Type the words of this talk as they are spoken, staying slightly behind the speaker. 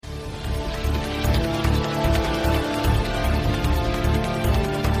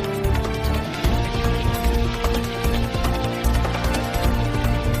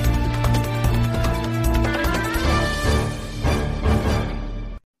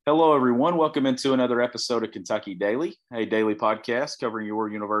Hello, everyone. Welcome into another episode of Kentucky Daily, a daily podcast covering your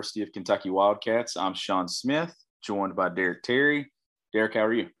University of Kentucky Wildcats. I'm Sean Smith, joined by Derek Terry. Derek, how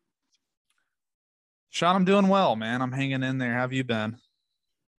are you? Sean, I'm doing well, man. I'm hanging in there. How have you been?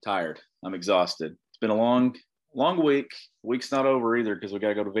 Tired. I'm exhausted. It's been a long week. Week's not over either because we got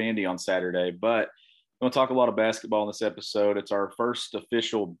to go to Vandy on Saturday. But we're going to talk a lot of basketball in this episode. It's our first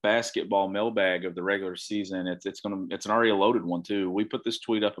official basketball mailbag of the regular season. It's an already loaded one too. We put this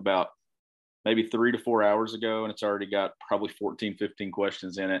tweet up about maybe 3 to 4 hours ago, and it's already got probably 14, 15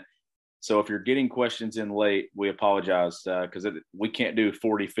 questions in it. So if you're getting questions in late, we apologize because we can't do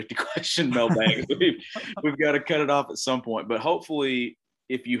 40, 50 question mailbags. We've got to cut it off at some point. But hopefully,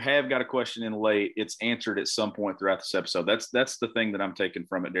 if you have got a question in late, it's answered at some point throughout this episode. That's the thing that I'm taking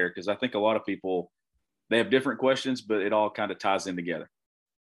from it, Derek, because I think a lot of people, they have different questions, but it all kind of ties in together.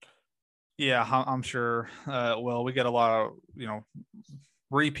 Yeah, I'm sure. Well, we get a lot of,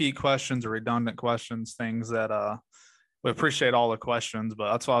 repeat questions or redundant questions, things that we appreciate all the questions,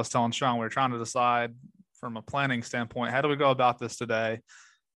 but that's why I was telling Sean, we were trying to decide from a planning standpoint, how do we go about this today?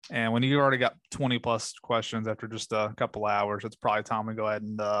 And when you already got 20 plus questions after just a couple hours, it's probably time we go ahead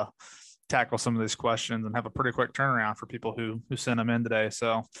and tackle some of these questions and have a pretty quick turnaround for people who sent them in today.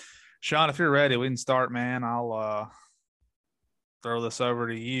 So Sean, if you're ready, we can start, man. I'll throw this over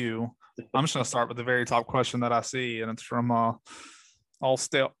to you. I'm just going to start with the very top question that I see, and it's from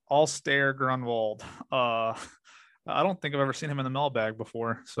Allstair Grunwald. I don't think I've ever seen him in the mailbag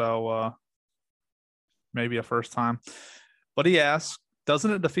before, so maybe a first time. But he asks, doesn't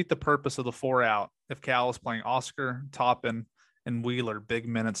it defeat the purpose of the 4 out if Cal is playing Oscar, Toppin, and Wheeler big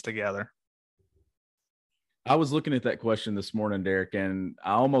minutes together? I was looking at that question this morning, Derek, and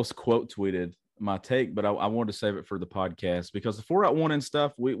I almost quote tweeted my take, but I wanted to save it for the podcast because the 4 out one and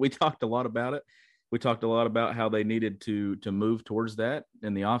stuff, we talked a lot about it. We talked a lot about how they needed to move towards that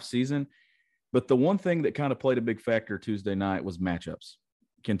in the off season. But the one thing that kind of played a big factor Tuesday night was matchups.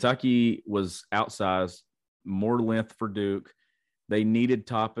 Kentucky was outsized, more length for Duke. They needed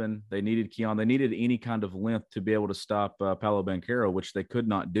Toppin. They needed Keon. They needed any kind of length to be able to stop Paolo Banchero, which they could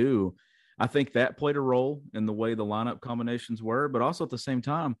not do. I think that played a role in the way the lineup combinations were. But also at the same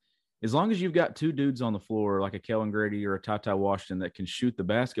time, as long as you've got two dudes on the floor, like a Kellen Grady or a TyTy Washington that can shoot the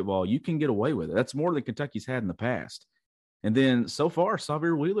basketball, you can get away with it. That's more than Kentucky's had in the past. And then so far,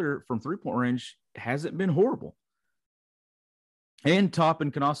 Sahvir Wheeler from three-point range hasn't been horrible. And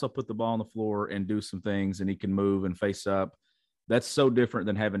Toppin can also put the ball on the floor and do some things, and he can move and face up. That's so different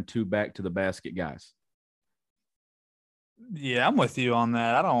than having two back-to-the-basket guys. Yeah, I'm with you on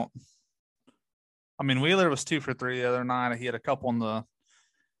that. Wheeler was 2 for 3 the other night. He had a couple in the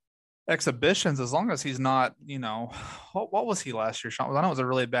exhibitions, as long as he's not, what was he last year, Sean? I know it was a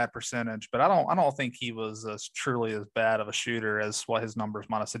really bad percentage, but I don't think he was truly as bad of a shooter as what his numbers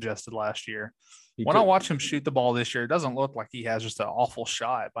might have suggested last year. When I watch him shoot the ball this year, it doesn't look like he has just an awful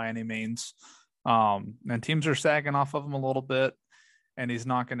shot by any means. And teams are sagging off of him a little bit, and he's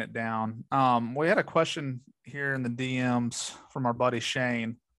knocking it down. We had a question here in the DMs from our buddy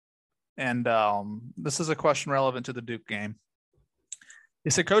Shane, and this is a question relevant to the Duke game. He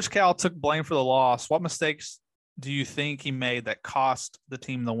said, Coach Cal took blame for the loss. What mistakes do you think he made that cost the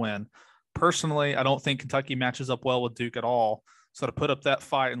team the win? Personally, I don't think Kentucky matches up well with Duke at all. So to put up that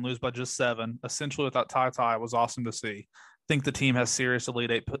fight and lose by just 7, essentially without TyTy, was awesome to see. I think the team has serious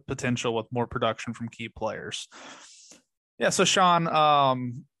Elite Eight potential with more production from key players. Yeah, so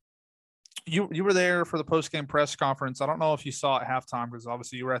Sean, you were there for the post-game press conference. I don't know if you saw it at halftime because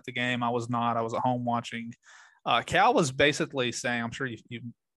obviously you were at the game. I was not. I was at home watching. Cal was basically saying, I'm sure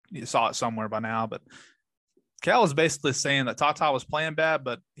you saw it somewhere by now, but Cal was basically saying that TyTy was playing bad,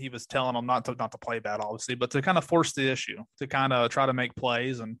 but he was telling him not to play bad, obviously, but to kind of force the issue, to kind of try to make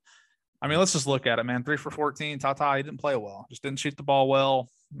plays. And let's just look at it, man. 3 for 14. TyTy, he didn't play well, just didn't shoot the ball well.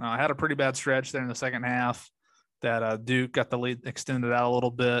 I had a pretty bad stretch there in the second half that Duke got the lead extended out a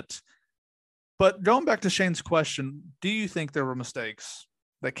little bit. But going back to Shane's question, do you think there were mistakes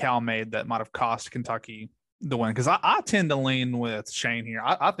that Cal made that might have cost Kentucky the win? Because I tend to lean with Shane here.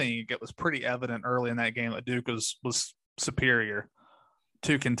 I think it was pretty evident early in that game that Duke was superior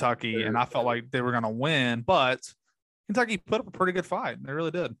to Kentucky, and I felt like they were going to win, but Kentucky put up a pretty good fight. They really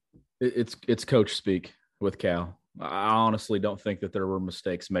did. It's coach speak with Cal. I honestly don't think that there were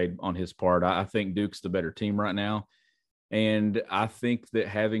mistakes made on his part. I think Duke's the better team right now. And I think that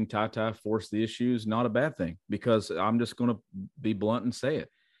having TyTy force the issue is not a bad thing, because I'm just going to be blunt and say it.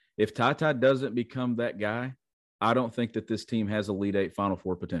 If TyTy doesn't become that guy, I don't think that this team has Elite Eight Final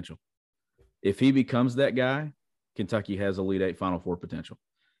Four potential. If he becomes that guy, Kentucky has Elite Eight Final Four potential.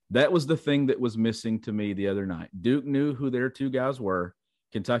 That was the thing that was missing to me the other night. Duke knew who their two guys were.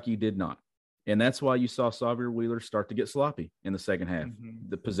 Kentucky did not. And that's why you saw Xavier Wheeler start to get sloppy in the second half. Mm-hmm.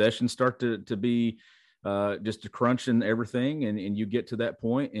 The possessions start to be just a crunch and everything. And you get to that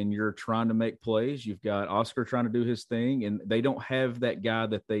point and you're trying to make plays. You've got Oscar trying to do his thing, and they don't have that guy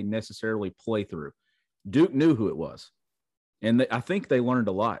that they necessarily play through. Duke knew who it was. And I think they learned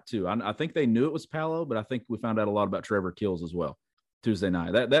a lot too. I think they knew it was Paolo, but I think we found out a lot about Trevor Kills as well Tuesday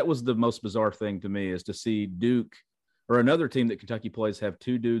night. That was the most bizarre thing to me, is to see Duke or another team that Kentucky plays have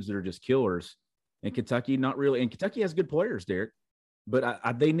two dudes that are just killers, and Kentucky not really. And Kentucky has good players, Derek, but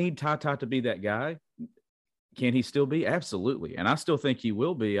they need Tata to be that guy. Can he still be? Absolutely. And I still think he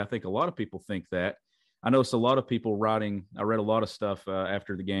will be. I think a lot of people think that. I noticed a lot of people writing. I read a lot of stuff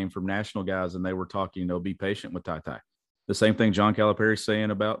after the game from national guys, and they were talking, be patient with Tata. The same thing John Calipari's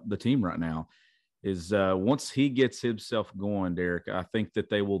saying about the team right now is once he gets himself going, Derek, I think that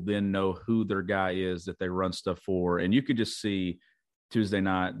they will then know who their guy is that they run stuff for. And you could just see Tuesday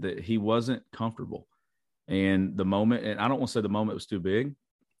night that he wasn't comfortable. And the moment, and I don't want to say the moment was too big.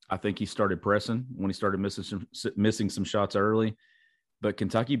 I think he started pressing when he started missing some shots early. But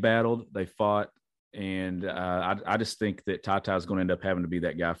Kentucky battled, they fought, and I just think that Tata is going to end up having to be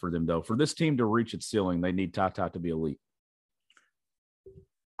that guy for them, though. For this team to reach its ceiling, they need Tata to be elite.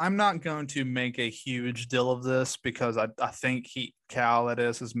 I'm not going to make a huge deal of this because I think Cal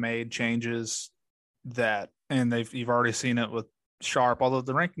has made changes that, and you've already seen it with Sharp, although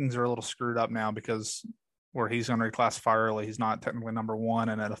the rankings are a little screwed up now because where he's going to reclassify early, he's not technically number one,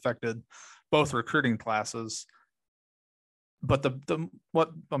 and it affected both recruiting classes. But what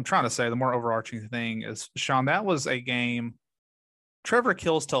I'm trying to say, the more overarching thing is, Sean, that was a game. Trevor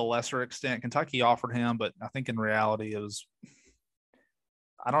Kills to a lesser extent. Kentucky offered him, but I think in reality it was,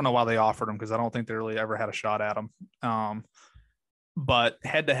 I don't know why they offered him because I don't think they really ever had a shot at him. But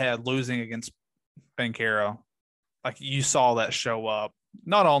head-to-head, losing against Banchero, like you saw that show up,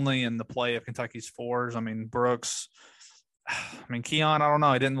 not only in the play of Kentucky's fours. I mean, Brooks, Keon, I don't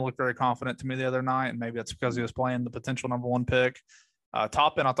know. He didn't look very confident to me the other night, and maybe that's because he was playing the potential number one pick.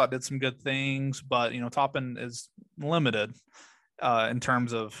 Toppin, I thought, did some good things, but, Toppin is limited in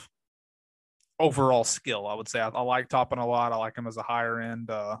terms of overall skill. I would say I like Toppin a lot. I like him as a higher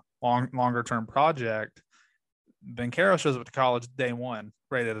end, longer term project. Banchero shows up to college day one,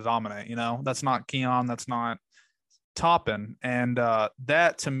 ready to dominate. That's not Keon. That's not Toppin. And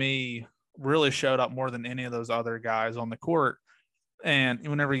that to me really showed up more than any of those other guys on the court. And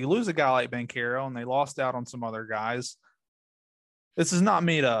whenever you lose a guy like Banchero, and they lost out on some other guys, this is not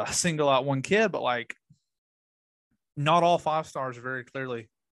me to single out one kid, but like not all 5 stars are very clearly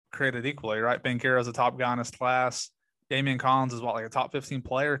created equally, right? Banchero is a top guy in his class. Damian Collins is like a top 15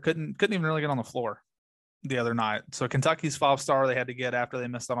 player. Couldn't even really get on the floor the other night. So Kentucky's 5-star they had to get after they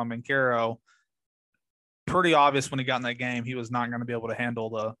missed out on Banchero. Pretty obvious when he got in that game, he was not going to be able to handle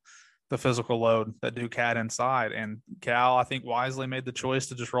the physical load that Duke had inside. And Cal, I think, wisely made the choice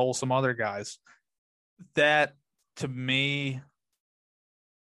to just roll some other guys. That, to me,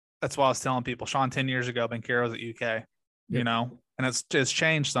 that's why I was telling people, Sean, 10 years ago, Banchero was at UK, and it's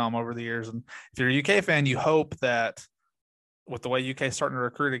changed some over the years. And if you're a UK fan, you hope that with the way UK is starting to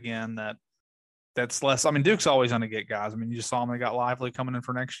recruit again, that's less. Duke's always going to get guys. You just saw them. They got Lively coming in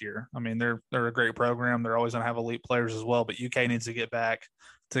for next year. They're a great program. They're always going to have elite players as well, but UK needs to get back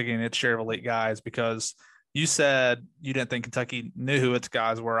to getting its share of elite guys, because you said you didn't think Kentucky knew who its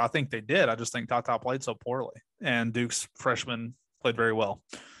guys were. I think they did. I just think Tata played so poorly, and Duke's freshmen played very well.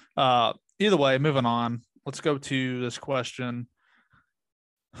 Either way, moving on. Let's go to this question.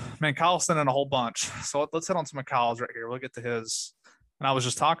 Man, Kyle sent in a whole bunch. So let's hit on some of Kyle's right here. We'll get to his. And I was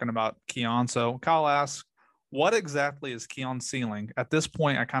just talking about Keon. So Kyle asks, what exactly is Keon's ceiling? At this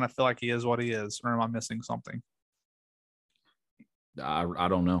point, I kind of feel like he is what he is, or am I missing something? I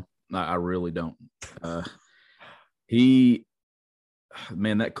don't know. I really don't. That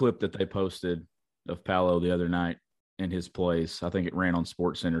clip that they posted of Paolo the other night in his place, I think it ran on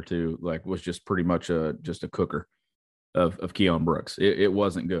SportsCenter too, was just pretty much just a cooker of Keon Brooks. It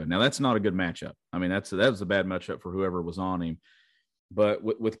wasn't good. Now, that's not a good matchup. That was a bad matchup for whoever was on him. But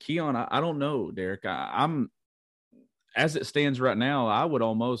with Keon, I don't know, Derek. I'm as it stands right now, I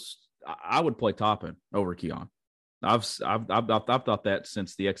would play Toppin over Keon. I've thought that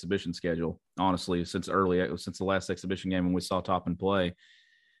since the exhibition schedule, honestly, since the last exhibition game when we saw Toppin play.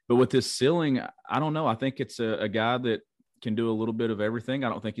 But with this ceiling, I don't know. I think it's a guy that can do a little bit of everything. I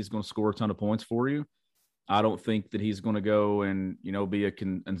don't think he's going to score a ton of points for you. I don't think that he's going to go and, be a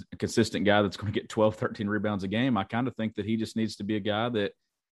consistent guy that's going to get 12, 13 rebounds a game. I kind of think that he just needs to be a guy that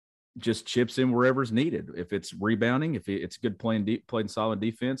just chips in wherever's needed. If it's rebounding, if it's good playing solid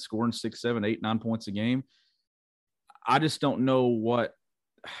defense, scoring 6, 7, 8, 9 points a game. I just don't know what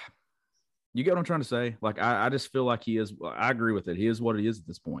you get what I'm trying to say? Like, I just feel like he is. I agree with it. He is what he is at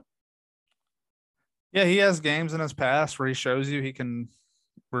this point. Yeah, he has games in his past where he shows you he can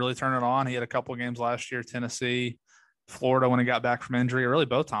really turn it on. He had a couple of games last year, Tennessee, Florida when he got back from injury. Really,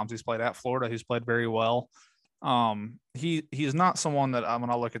 both times he's played at Florida, he's played very well. He's not someone that when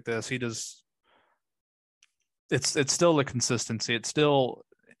I look at this, he does. It's still the consistency. It's still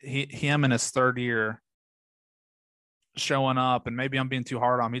him in his third year showing up, and maybe I'm being too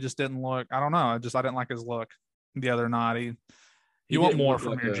hard on him. He just didn't look. I don't know. I didn't like his look the other night. You want more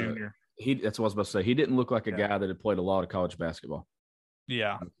from your junior. That's what I was about to say. He didn't look like a guy that had played a lot of college basketball.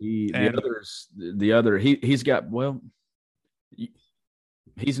 Yeah. He's got,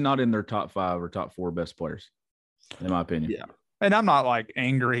 he's not in their top 5 or top 4 best players, in my opinion. Yeah. And I'm not like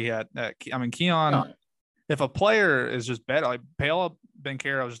angry at Keon. If a player is just better, like Paolo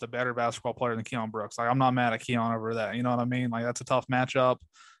Banchero is just a better basketball player than Keon Brooks. Like, I'm not mad at Keon over that. You know what I mean? Like, that's a tough matchup.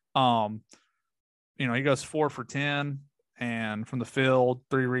 He goes 4 for 10 and from the field,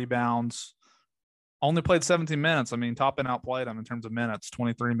 3 rebounds, only played 17 minutes. I mean, Toppin outplayed him in terms of minutes,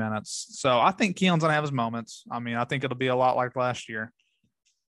 23 minutes. So I think Keon's going to have his moments. I mean, I think it'll be a lot like last year.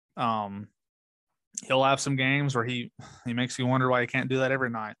 He'll have some games where he makes you wonder why he can't do that every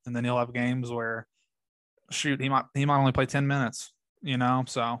night. And then he'll have games where, shoot, he might only play 10 minutes,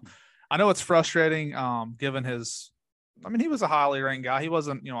 So I know it's frustrating given his – I mean, he was a highly ranked guy. He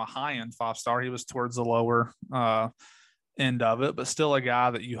wasn't, a high-end 5-star. He was towards the lower end of it, but still a guy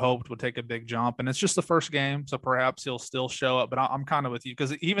that you hoped would take a big jump. And it's just the first game, so perhaps he'll still show up. But I'm kind of with you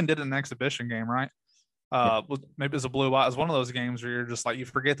because he even did an exhibition game, right? Maybe it's a Blue White. It's one of those games where you're just like, you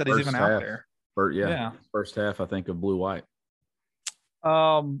forget that he's even out there. First half, I think, of Blue White.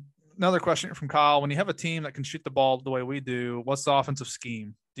 Another question from Kyle. When you have a team that can shoot the ball the way we do, what's the offensive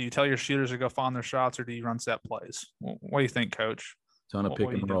scheme? Do you tell your shooters to go find their shots, or do you run set plays? What do you think, Coach? A ton of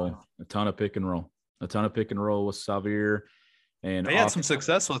pick and roll with Xavier. And they had some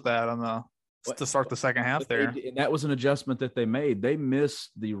success with that to start the second half there. And that was an adjustment that they made. They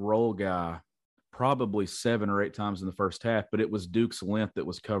missed the roll guy probably 7 or 8 times in the first half, but it was Duke's length that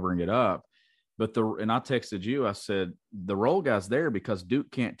was covering it up. And I texted you, I said, the roll guy's there because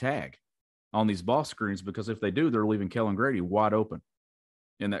Duke can't tag on these ball screens, because if they do, they're leaving Kellen Grady wide open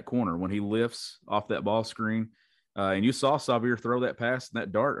in that corner when he lifts off that ball screen. And you saw Xavier throw that pass and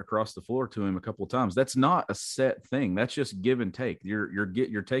that dart across the floor to him a couple of times. That's not a set thing. That's just give and take.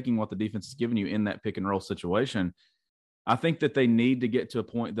 You're taking what the defense is giving you in that pick and roll situation. I think that they need to get to a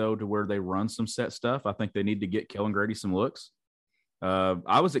point, though, to where they run some set stuff. I think they need to get Kellen Grady some looks.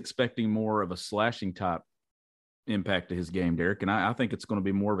 I was expecting more of a slashing type impact to his game, Derek, and I think it's going to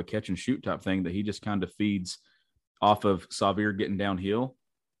be more of a catch and shoot type thing that he just kind of feeds off of Xavier getting downhill,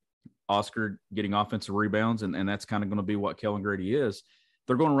 Oscar getting offensive rebounds, and that's kind of going to be what Kellen Grady is.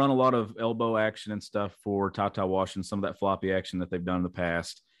 They're going to run a lot of elbow action and stuff for Ty Washington, some of that floppy action that they've done in the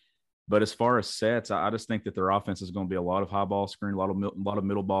past. But as far as sets, I just think that their offense is going to be a lot of high ball screen, a lot of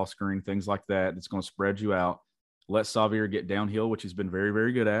middle ball screen, things like that. It's going to spread you out. Let Xavier get downhill, which he's been very,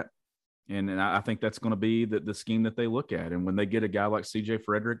 very good at. And I think that's going to be the scheme that they look at. And when they get a guy like CJ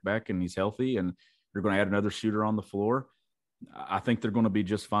Frederick back and he's healthy and you're going to add another shooter on the floor, I think they're going to be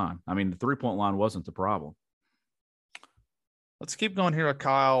just fine. I mean, the 3-point line wasn't the problem. Let's keep going here with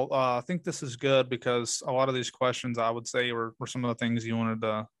Kyle. I think this is good because a lot of these questions I would say were some of the things you wanted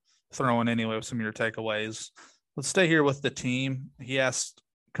to throw in anyway with some of your takeaways. Let's stay here with the team. He asked,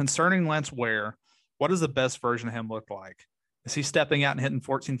 concerning Lance Ware, what does the best version of him look like? Is he stepping out and hitting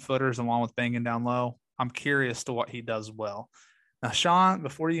 14-footers along with banging down low? I'm curious to what he does well. Now, Sean,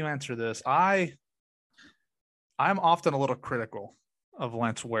 before you answer this, I'm often a little critical of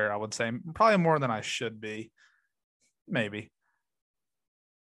Lance Ware, I would say, probably more than I should be, maybe.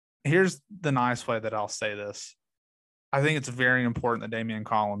 Here's the nice way that I'll say this. I think it's very important that Damian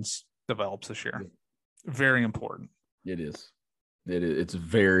Collins develops this year. Very important. It is. It's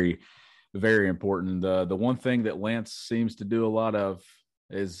very, very important. The one thing that Lance seems to do a lot of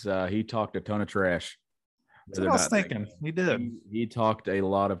is he talked a ton of trash. That's what I was thinking. He did. He talked a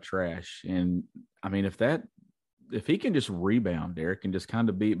lot of trash. And, I mean, if he can just rebound, Derek, and just kind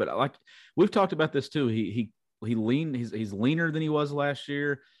of be – but like we've talked about this too, he's leaner than he was last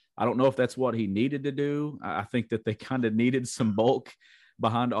year. I don't know if that's what he needed to do. I think that they kind of needed some bulk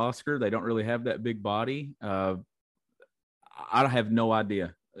behind Oscar. They don't really have that big body. I have no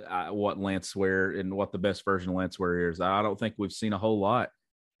idea what Lance Ware and what the best version of Lance Ware is. I don't think we've seen a whole lot.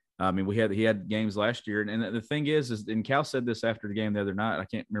 I mean, he had games last year. And the thing is, and Cal said this after the game the other night. I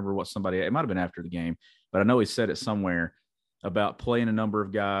can't remember it might have been after the game, but I know he said it somewhere about playing a number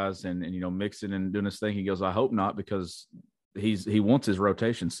of guys and mixing and doing this thing. He goes, I hope not, because he wants his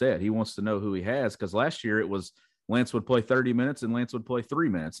rotation set. He wants to know who he has, because last year it was Lance would play 30 minutes and Lance would play 3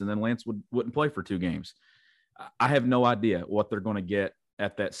 minutes, and then Lance wouldn't play for 2 games. I have no idea what they're going to get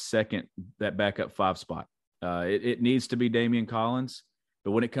at that backup 5 spot. It needs to be Damian Collins,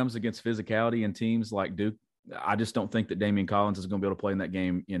 but when it comes against physicality and teams like Duke, I just don't think that Damian Collins is going to be able to play in that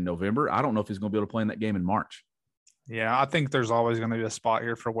game in November. I don't know if he's going to be able to play in that game in March. Yeah, I think there's always going to be a spot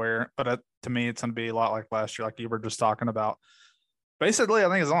here for Ware, but to me, it's going to be a lot like last year, like you were just talking about. Basically, I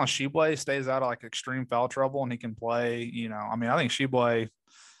think as long as Tshiebwe stays out of like extreme foul trouble and he can play, I think Tshiebwe.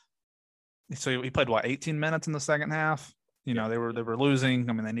 So he played 18 minutes in the second half. They were losing.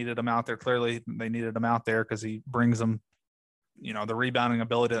 I mean, they needed him out there. Clearly, they needed him out there because he brings them, the rebounding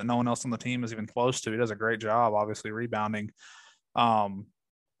ability that no one else on the team is even close to. He does a great job, obviously, rebounding.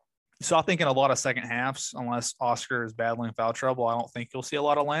 So I think in a lot of second halves, unless Oscar is battling foul trouble, I don't think you'll see a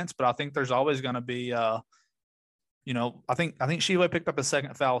lot of Lance. But I think there's always going to be, I think Tshiebwe picked up his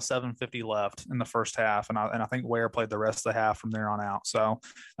second foul, 7:50 left in the first half, and I think Ware played the rest of the half from there on out. So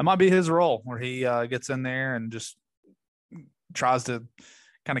that might be his role, where he gets in there and just tries to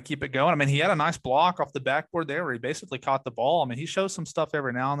kind of keep it going. I mean, he had a nice block off the backboard there where he basically caught the ball. I mean, he shows some stuff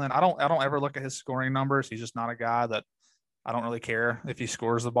every now and then. I don't ever look at his scoring numbers. He's just not a guy that I don't really care if he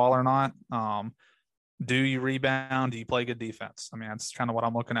scores the ball or not. Do you rebound? Do you play good defense? I mean, that's kind of what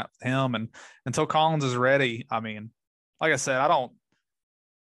I'm looking at with him. And until Collins is ready, I mean, like I said,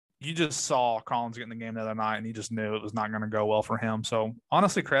 you just saw Collins get in the game the other night and you just knew it was not going to go well for him. So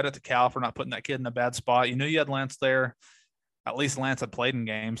honestly, credit to Cal for not putting that kid in a bad spot. You knew you had Lance there. At least Lance had played in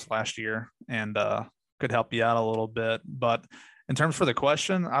games last year and could help you out a little bit. But in terms for the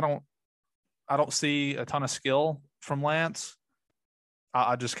question, I don't see a ton of skill from Lance.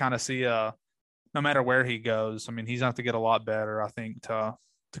 I just kind of see no matter where he goes, I mean, he's going to have to get a lot better, I think, to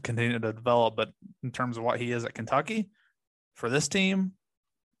continue to develop. But in terms of what he is at Kentucky for this team,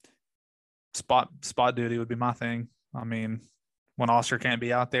 spot duty would be my thing. I mean, when Oscar can't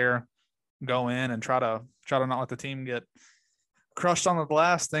be out there, go in and try to not let the team get crushed on the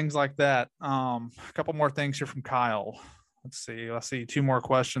glass, things like that. A couple more things here from Kyle. Let's see 2 more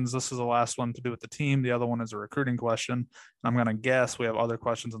questions. This is the last one to do with the team. The other one is a recruiting question. I'm going to guess we have other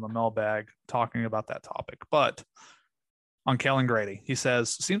questions in the mailbag talking about that topic. But on Kellan Grady, he says,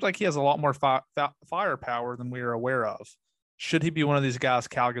 seems like he has a lot more firepower than we are aware of. Should he be one of these guys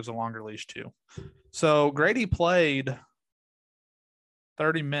Cal gives a longer leash to? So Grady played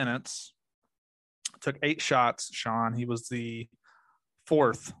 30 minutes, took 8 shots, Sean. He was the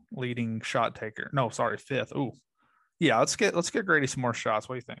 4th leading shot taker. No, sorry, 5th. Ooh. Yeah, let's get Grady some more shots.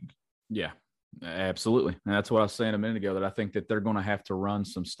 What do you think? Yeah, absolutely. And that's what I was saying a minute ago, that I think that they're going to have to run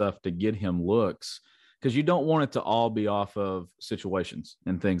some stuff to get him looks, because you don't want it to all be off of situations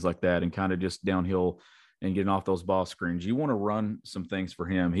and things like that and kind of just downhill and getting off those ball screens. You want to run some things for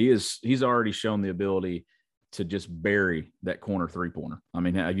him. He's already shown the ability to just bury that corner 3-pointer. I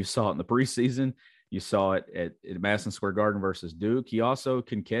mean, you saw it in the preseason. You saw it at Madison Square Garden versus Duke. He also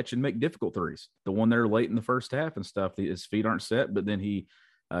can catch and make difficult threes. The one there late in the first half and stuff, his feet aren't set, but then he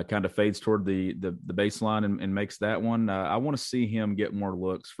kind of fades toward the baseline and makes that one. I want to see him get more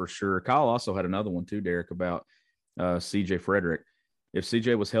looks for sure. Kyle also had another one too, Derek, about CJ Frederick. If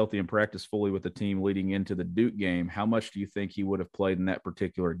CJ was healthy and practiced fully with the team leading into the Duke game, how much do you think he would have played in that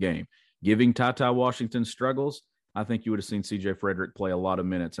particular game? Giving TyTy Washington struggles, I think you would have seen CJ Frederick play a lot of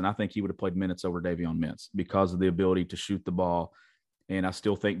minutes, and I think he would have played minutes over Davion Mintz because of the ability to shoot the ball. And I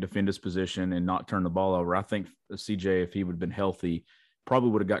still think defend his position and not turn the ball over. I think CJ, if he would have been healthy, probably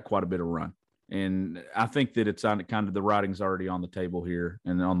would have got quite a bit of run. And I think that it's on kind of the writing's already on the table here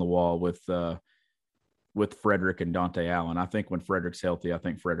and on the wall with Frederick and Dante Allen. I think when Frederick's healthy, I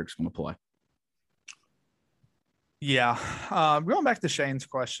think Frederick's going to play. Yeah. Going back to Shane's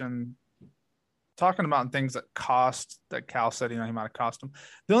question, talking about things that Cal said, he might have cost him.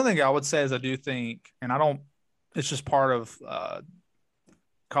 The only thing I would say is I do think, and it's just part of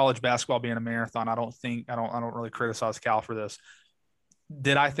college basketball being a marathon. I don't really criticize Cal for this.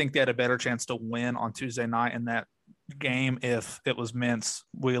 Did I think they had a better chance to win on Tuesday night in that game if it was Mintz,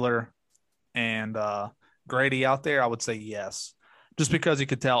 Wheeler, and Grady out there? I would say yes, just because you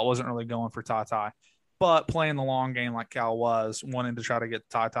could tell it wasn't really going for TyTy. But playing the long game like Cal was, wanting to try to get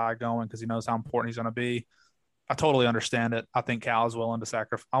TyTy going because he knows how important he's going to be, I totally understand it. I think Cal is willing to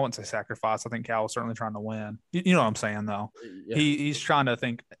sacrifice. I wouldn't say sacrifice. I think Cal is certainly trying to win. You know what I'm saying, though? Yeah. He's trying to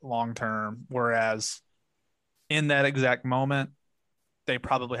think long term, whereas in that exact moment, they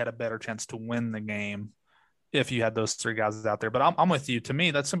probably had a better chance to win the game if you had those 3 guys out there. But I'm with you. To me,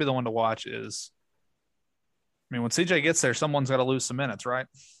 that's going to be the one to watch is, I mean, when CJ gets there, someone's got to lose some minutes, right?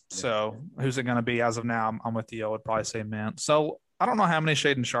 So who's it going to be as of now? I'm with you. I would probably say Mint. So I don't know how many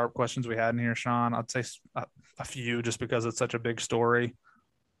Shaden Sharp questions we had in here, Sean. I'd say a few just because it's such a big story.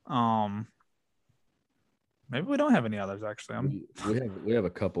 Maybe we don't have any others actually. We have a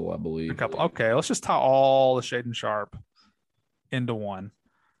couple, I believe. A couple. Okay, let's just tie all the Shaden Sharp into one.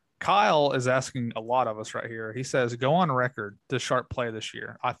 Kyle is asking a lot of us right here. He says, "Go on record. Does Sharp play this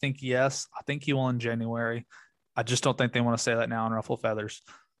year?" I think yes. I think he will in January. I just don't think they want to say that now and ruffle feathers.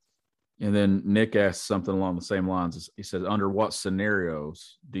 And then Nick asked something along the same lines. He says, "Under what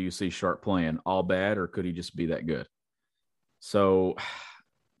scenarios do you see Sharp playing? All bad, or could he just be that good?" So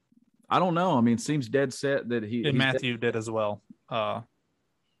I don't know. I mean, it seems dead set that Matthew did as well.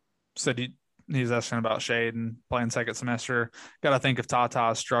 Said he's asking about Shaden playing second semester. Got to think if Tata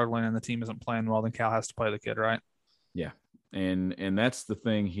is struggling and the team isn't playing well, then Cal has to play the kid, right? Yeah, and that's the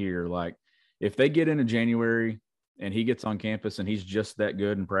thing here. Like, if they get into January and he gets on campus and he's just that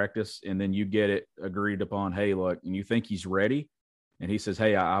good in practice, and then you get it agreed upon, hey, look, and you think he's ready, and he says,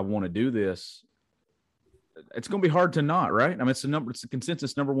 hey, I want to do this, it's going to be hard to not, right? I mean, it's the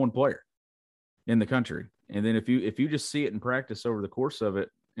consensus number one player in the country. And then if you just see it in practice over the course of it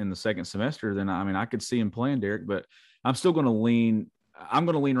in the second semester, then I mean, I could see him playing, Derek, but I'm going to lean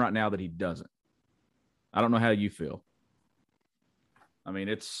right now that he doesn't. I don't know how you feel. I mean,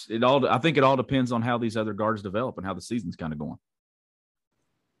 I think it all depends on how these other guards develop and how the season's kind of going.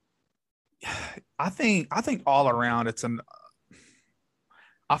 I think all around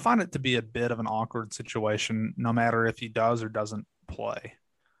I find it to be a bit of an awkward situation, no matter if he does or doesn't play.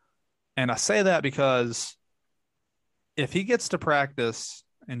 And I say that because if he gets to practice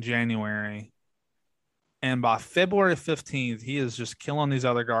in January and by February 15th, he is just killing these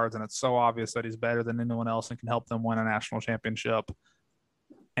other guards, and it's so obvious that he's better than anyone else and can help them win a national championship,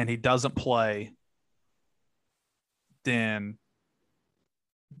 and he doesn't play, then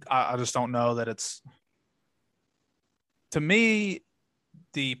I just don't know that it's – to me,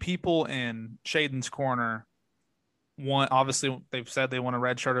 the people in Shaden's corner obviously they've said they want to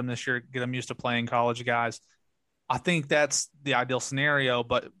redshirt him this year, get him used to playing college guys. I think that's the ideal scenario,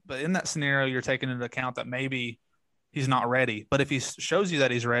 but in that scenario, you're taking into account that maybe he's not ready. But if he shows you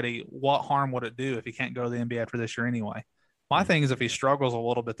that he's ready, what harm would it do if he can't go to the NBA after this year anyway? My thing is if he struggles a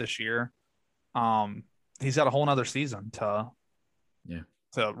little bit this year, he's got a whole nother season to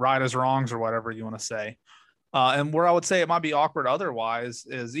right his wrongs or whatever you want to say. And where I would say it might be awkward otherwise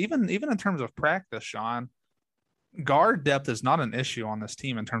is even in terms of practice, Sean, guard depth is not an issue on this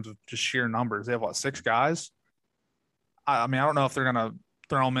team in terms of just sheer numbers. They have, 6 guys? I mean, I don't know if they're going to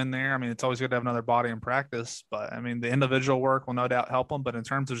throw them in there. I mean, it's always good to have another body in practice, but I mean, the individual work will no doubt help them. But in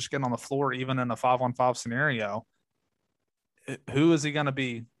terms of just getting on the floor, even in a 5-on-5 scenario, who is he going to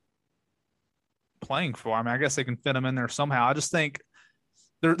be playing for? I mean, I guess they can fit him in there somehow. I just think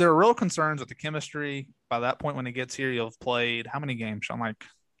there are real concerns with the chemistry. By that point, when he gets here, you'll have played how many games? Sean, like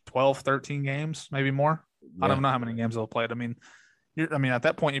 12, 13 games, maybe more. Yeah. I don't know how many games they'll play. I mean, at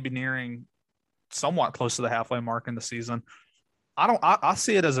that point, you'd be nearing somewhat close to the halfway mark in the season. I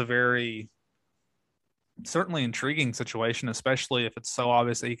see it as a very certainly intriguing situation, especially if it's so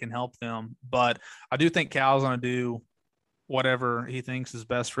obvious that he can help them. But I do think Cal's going to do whatever he thinks is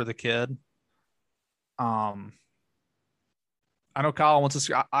best for the kid. I know Kyle wants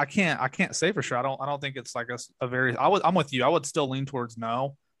to. I can't say for sure. I don't think it's like a very. I'm with you. I would still lean towards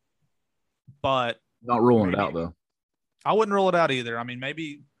no, but not ruling it out though. I wouldn't rule it out either. I mean,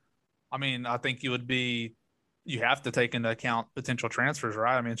 I think you have to take into account potential transfers,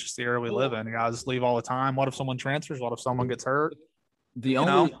 right? I mean, it's just the era we live in. Guys leave all the time. What if someone transfers? What if someone gets hurt?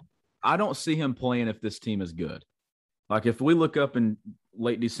 I don't see him playing if this team is good. Like if we look up in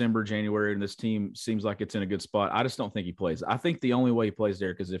late December, January, and this team seems like it's in a good spot, I just don't think he plays. I think the only way he plays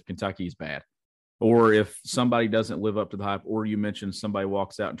there is if Kentucky's bad, or if somebody doesn't live up to the hype, or you mentioned somebody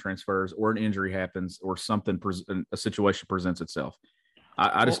walks out and transfers, or an injury happens, or a situation presents itself.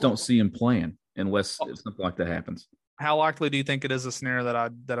 I just don't see him playing unless something like that happens. How likely do you think it is a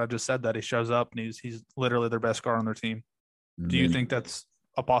scenario that I just said that he shows up and he's literally their best guard on their team? Do you think that's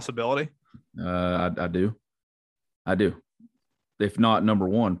a possibility? I do. If not number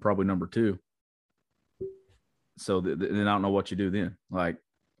one, probably number two. So then I don't know what you do then. Like,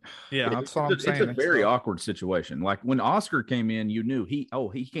 yeah, that's what I'm saying. It's a very awkward situation. Like when Oscar came in, you knew he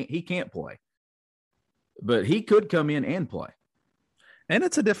can't play, but he could come in and play. And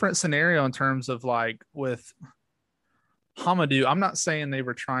it's a different scenario in terms of like with Hamidou. I'm not saying they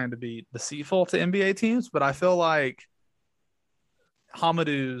were trying to be deceitful to NBA teams, but I feel like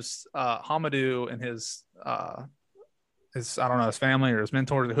Hamidou and his I don't know, his family or his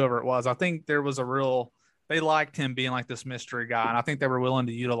mentors or whoever it was, I think there was a real they liked him being like this mystery guy. And I think they were willing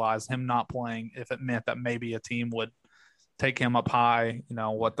to utilize him not playing if it meant that maybe a team would take him up high. You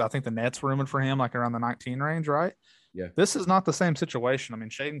know, what I think the Nets rumored for him, like around the 19 range, right? Yeah. This is not the same situation. I mean,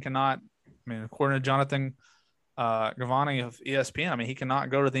 Shaedon cannot, I mean, according to Jonathan Givony of ESPN, I mean, he cannot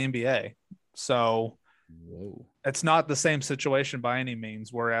go to the NBA. So it's not the same situation by any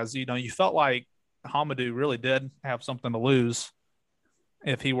means. Whereas, you know, you felt like Hamidou really did have something to lose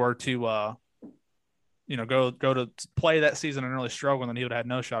if he were to, you know, go to play that season and really struggle, and then he would have had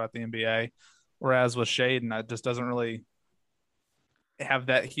no shot at the NBA. Whereas with Shaedon, that just doesn't really have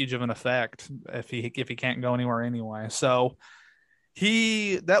that huge of an effect if he can't go anywhere anyway. So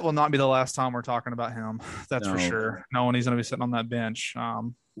that will not be the last time we're talking about him. That's for sure. No one he's going to be sitting on that bench. A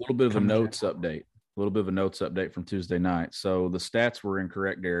little bit of a notes update from Tuesday night. So the stats were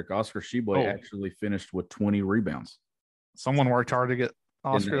incorrect, Derek. Oscar Tshiebwe actually finished with 20 rebounds. Someone worked hard to get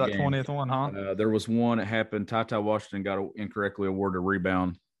Oscar that 20th one, huh? There was one that happened. Ty Washington got incorrectly awarded a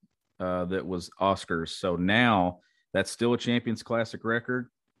rebound that was Oscar's. So now that's still a Champions Classic record.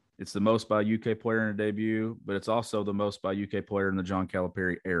 It's the most by a UK player in a debut, but it's also the most by a UK player in the John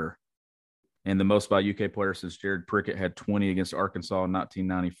Calipari era, and the most by a UK player since Jared Prickett had 20 against Arkansas in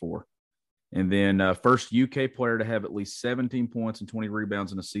 1994. And then first UK player to have at least 17 points and 20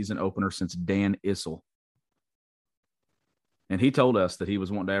 rebounds in a season opener since Dan Issel. And he told us that he was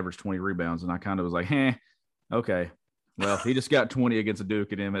wanting to average 20 rebounds, and I kind of was like, okay. Well, he just got 20 against a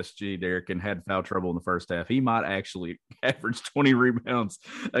Duke at MSG, Derek, and had foul trouble in the first half. He might actually average 20 rebounds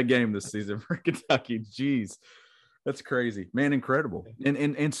a game this season for Kentucky. Jeez, that's crazy, man. Incredible,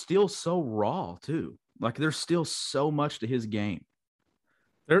 and still so raw too. Like there's still so much to his game.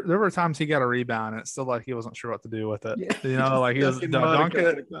 There were times he got a rebound and it's still like he wasn't sure what to do with it. Yeah. You know, like he was, do I dunk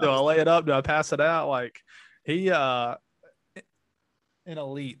it? Do I lay it up? Do I pass it out? Like he, an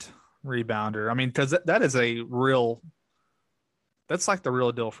elite rebounder. I mean, because that is that's like the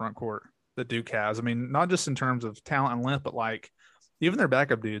real deal front court that Duke has. I mean, not just in terms of talent and length, but like even their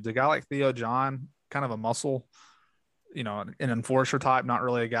backup dudes. A guy like Theo John, kind of a muscle, you know, an enforcer type, not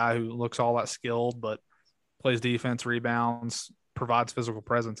really a guy who looks all that skilled, but plays defense, rebounds, provides physical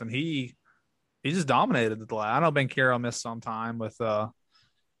presence, and he just dominated the last. I know Ben Caro missed some time with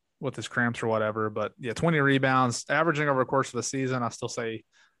his cramps or whatever, but yeah, 20 rebounds, averaging over the course of the season. I still say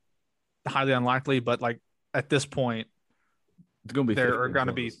highly unlikely, but like at this point, it's going to be there are going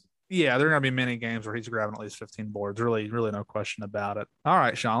to be many games where he's grabbing at least 15 boards. Really no question about it. All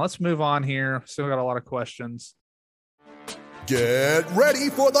right, Sean, let's move on here. Still got a lot of questions. Get ready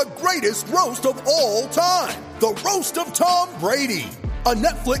for the greatest roast of all time, the Roast of Tom Brady, a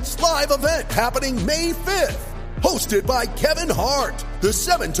Netflix live event happening May 5th. Hosted by Kevin Hart, the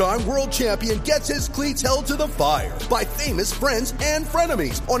 7-time world champion gets his cleats held to the fire by famous friends and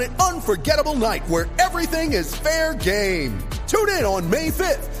frenemies on an unforgettable night where everything is fair game. Tune in on May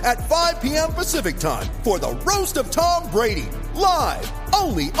 5th at 5 p.m. Pacific time for the Roast of Tom Brady, live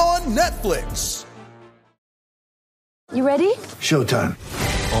only on Netflix. You ready? Showtime.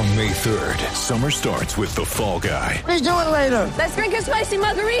 On May 3rd, summer starts with The Fall Guy. Let's do it later. Let's drink a spicy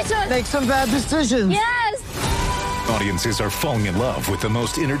margarita. Make some bad decisions. Yes. Audiences are falling in love with the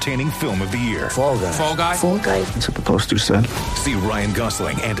most entertaining film of the year. Fall Guy. Fall Guy? Fall Guy. That's what the poster said. See Ryan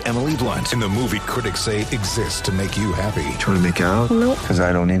Gosling and Emily Blunt in the movie critics say exists to make you happy. Trying to make it out? Nope. Because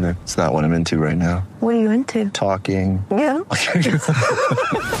I don't either. It's not what I'm into right now. What are you into? Talking. Yeah.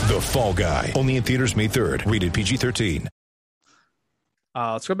 The Fall Guy. Only in theaters May 3rd. Rated PG-13.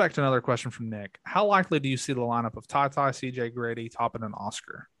 Let's go back to another question from Nick. How likely do you see the lineup of Ty, CJ Grady, Toppin, and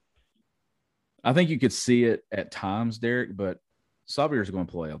Oscar? I think you could see it at times, Derek, but Xavier is going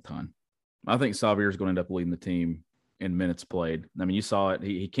to play a ton. I think Xavier is going to end up leading the team in minutes played. I mean, you saw it.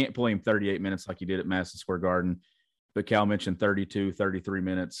 He can't play him 38 minutes like he did at Madison Square Garden, but Cal mentioned 32, 33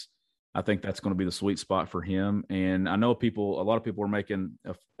 minutes. I think that's going to be the sweet spot for him. And I know a lot of people are making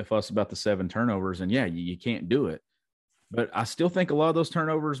a fuss about the 7 turnovers, and yeah, you can't do it. But I still think a lot of those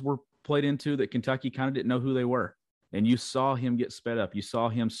turnovers were played into that Kentucky kind of didn't know who they were. And you saw him get sped up. You saw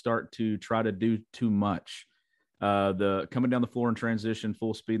him start to try to do too much. The coming down the floor in transition,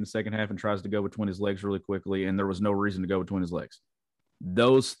 full speed in the second half, and tries to go between his legs really quickly, and there was no reason to go between his legs.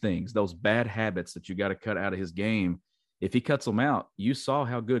 Those things, those bad habits that you got to cut out of his game, if he cuts them out, you saw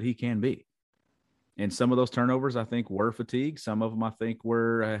how good he can be. And some of those turnovers, I think, were fatigue. Some of them, I think,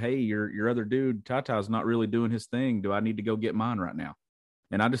 were, hey, your other dude, Tata's not really doing his thing. Do I need to go get mine right now?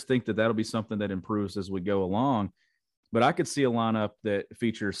 And I just think that that'll be something that improves as we go along. But I could see a lineup that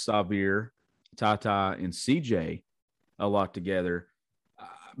features Xavier, Tata, and CJ a lot together.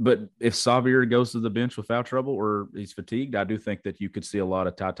 But if Xavier goes to the bench with foul trouble or he's fatigued, I do think that you could see a lot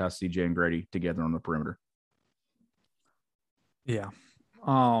of Tata, CJ, and Grady together on the perimeter. Yeah.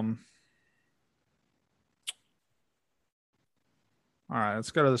 All right,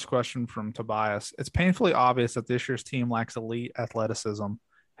 let's go to this question from Tobias. It's painfully obvious that this year's team lacks elite athleticism.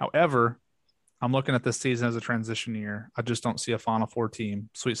 However, I'm looking at this season as a transition year. I just don't see a Final Four team,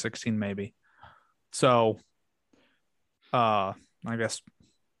 Sweet 16 maybe. So, I guess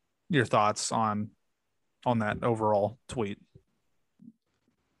your thoughts on that overall tweet.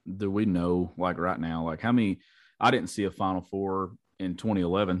 Do we know, like right now, like how many? I didn't see a Final Four in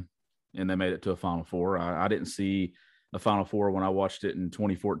 2011, and they made it to a Final Four. I didn't see a Final Four when I watched it in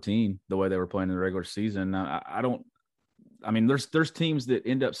 2014, the way they were playing in the regular season. I don't. I mean, there's teams that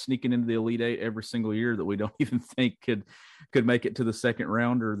end up sneaking into the Elite Eight every single year that we don't even think could make it to the second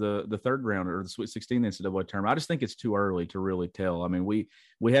round or the third round or the Sweet 16 NCAA tournament. I just think it's too early to really tell. I mean,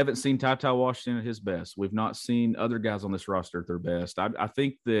 we haven't seen Ty Washington at his best. We've not seen other guys on this roster at their best. I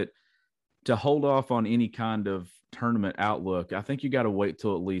think that to hold off on any kind of tournament outlook, I think you got to wait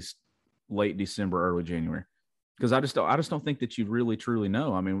till at least late December, early January, because I just don't think that you really truly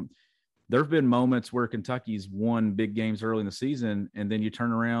know. I mean, there have been moments where Kentucky's won big games early in the season, and then you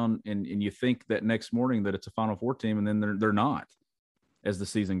turn around and you think that next morning that it's a Final Four team, and then they're not as the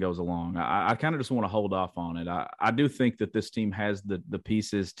season goes along. I kind of just want to hold off on it. I do think that this team has the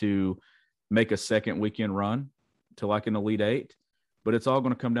pieces to make a second weekend run to like an Elite Eight, but it's all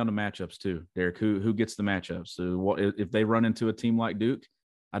going to come down to matchups too, Derek. Who gets the matchups? So if they run into a team like Duke,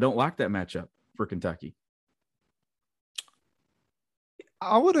 I don't like that matchup for Kentucky.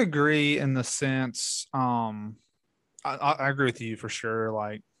 I would agree in the sense, I agree with you for sure.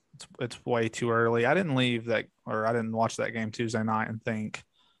 Like it's way too early. I didn't watch that game Tuesday night and think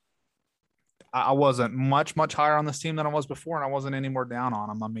I wasn't much higher on this team than I was before, and I wasn't any more down on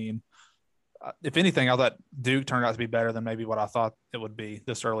them. I mean, if anything, I thought Duke turned out to be better than maybe what I thought it would be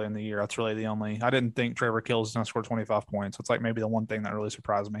this early in the year. That's really I didn't think Trevor Kills was going to score 25 points. It's like maybe the one thing that really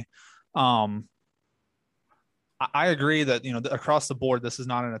surprised me. I agree that, across the board, this is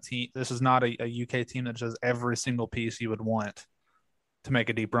not a UK team that does every single piece you would want to make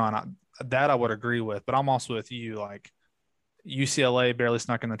a deep run. That I would agree with, but I'm also with you. Like UCLA barely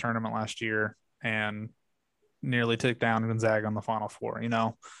snuck in the tournament last year and nearly took down Gonzaga on the Final Four.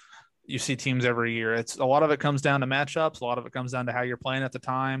 You see teams every year. It's a lot of it comes down to matchups. A lot of it comes down to how you're playing at the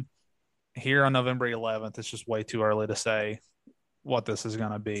time. Here on November 11th, it's just way too early to say what this is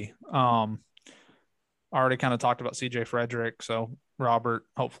going to be. I already kind of talked about CJ Frederick. So, Robert,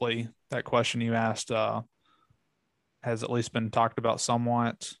 hopefully that question you asked has at least been talked about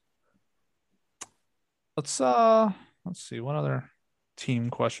somewhat. Let's see what other team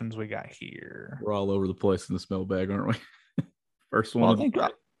questions we got here. We're all over the place in the smell bag, aren't we? First one. Well,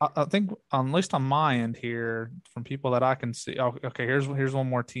 I think at least on my end here, from people that I can see. Oh, okay, here's one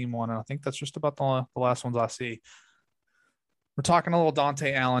more team one, and I think that's just about the last ones I see. We're talking a little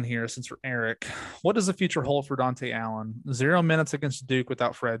Dante Allen here since we're Eric. What does the future hold for Dante Allen? 0 minutes against Duke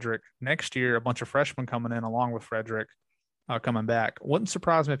without Frederick. Next year, a bunch of freshmen coming in along with Frederick coming back. Wouldn't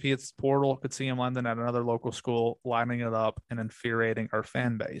surprise me if he hits the portal, could see him landing at another local school, lining it up and infuriating our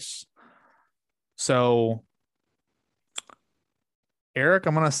fan base. So, Eric,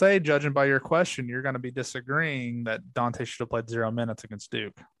 I'm going to say, judging by your question, you're going to be disagreeing that Dante should have played 0 minutes against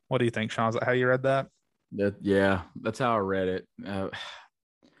Duke. What do you think, Sean? Is that how you read that? Yeah, that's how I read it.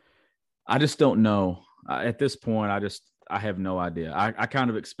 I just don't know. At this point, I have no idea. I kind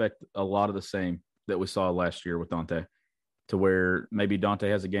of expect a lot of the same that we saw last year with Dante, to where maybe Dante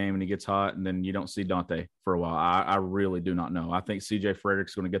has a game and he gets hot and then you don't see Dante for a while. I really do not know. I think CJ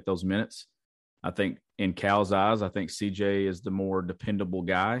Frederick's going to get those minutes. I think in Cal's eyes, I think CJ is the more dependable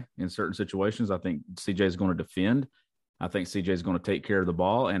guy in certain situations. I think CJ is going to defend. I think CJ is going to take care of the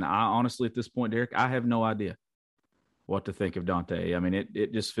ball. And I honestly, at this point, Derek, I have no idea what to think of Dante. I mean,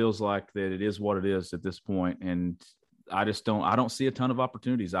 it just feels like that it is what it is at this point. And I don't see a ton of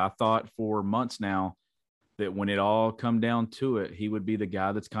opportunities. I thought for months now that when it all come down to it, he would be the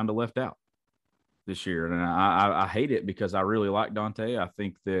guy that's kind of left out this year. And I hate it because I really like Dante. I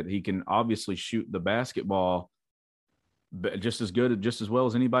think that he can obviously shoot the basketball just as well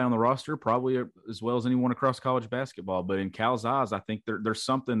as anybody on the roster, probably as well as anyone across college basketball. But in Cal's eyes, I think there's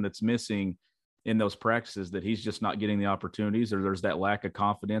something that's missing in those practices, that he's just not getting the opportunities, or there's that lack of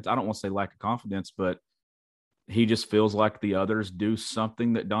confidence. I don't want to say lack of confidence, but he just feels like the others do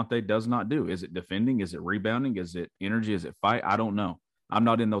something that Dante does not do. Is it defending? Is it rebounding? Is it energy? Is it fight? I don't know. I'm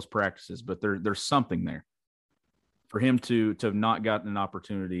not in those practices, but there's something there for him to have not gotten an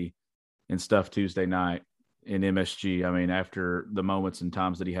opportunity and stuff Tuesday night in MSG. I mean, after the moments and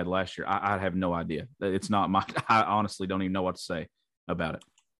times that he had last year, I have no idea. It's not I honestly don't even know what to say about it.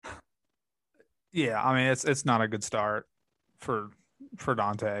 Yeah, I mean, it's not a good start for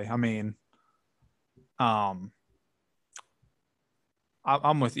Dante. I mean, I'm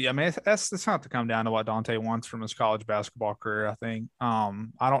with you. I mean, it's not to come down to what Dante wants from his college basketball career. I think.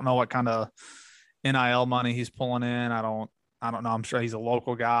 I don't know what kind of NIL money he's pulling in. I don't know. I'm sure he's a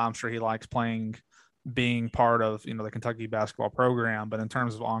local guy. I'm sure he likes being part of the Kentucky basketball program. But in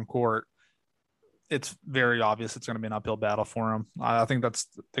terms of on court, it's very obvious it's going to be an uphill battle for him. I think that's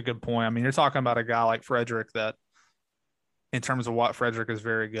a good point. I mean, you're talking about a guy like Frederick that, in terms of what Frederick is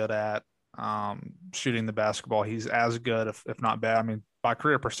very good at, shooting the basketball, he's as good, if not bad. I mean, by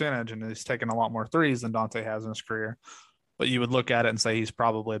career percentage, and he's taken a lot more threes than Dante has in his career. But you would look at it and say he's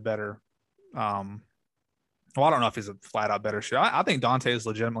probably a better. Well, I don't know if he's a flat out better shooter. I think Dante is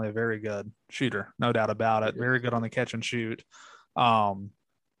legitimately a very good shooter, no doubt about it. Very good on the catch and shoot.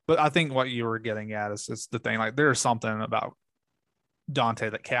 But I think what you were getting at is the thing. Like, there's something about Dante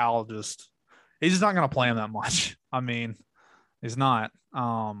that Cal he's just not going to play him that much. I mean, he's not.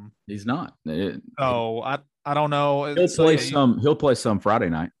 He's not. I don't know. He'll play some Friday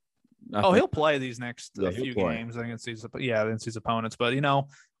night. He'll play these next few games against these opponents. But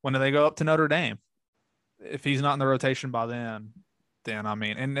when they go up to Notre Dame, if he's not in the rotation by then I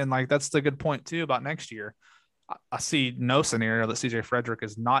mean, and like that's the good point too about next year. I see no scenario that CJ Frederick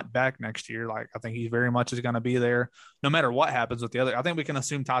is not back next year. Like, I think he very much is going to be there no matter what happens with the other. I think we can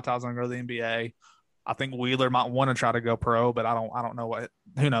assume Tata's going to go to the NBA. I think Wheeler might want to try to go pro, but I don't know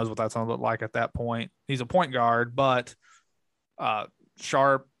who knows what that's going to look like at that point. He's a point guard, but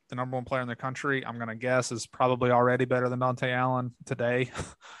Sharp, the number one player in the country, I'm going to guess is probably already better than Dante Allen today.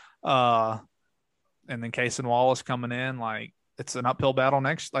 And then Cason Wallace coming in, like, it's an uphill battle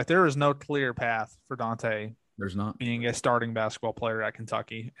next. Like, there is no clear path for Dante. There's not being a starting basketball player at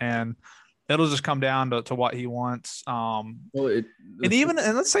Kentucky, and it'll just come down to what he wants. And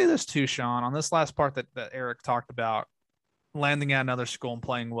let's say this too, Sean, on this last part that Eric talked about, landing at another school and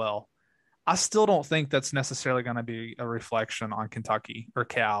playing well. I still don't think that's necessarily going to be a reflection on Kentucky or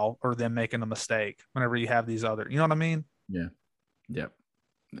Cal or them making a mistake whenever you have these other, you know what I mean? Yeah. Yep.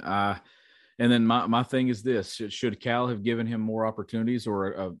 And then my thing is this: should Cal have given him more opportunities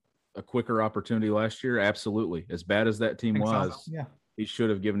or a quicker opportunity last year? Absolutely. As bad as that team was, yeah, he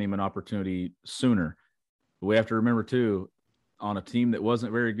should have given him an opportunity sooner. But we have to remember too, on a team that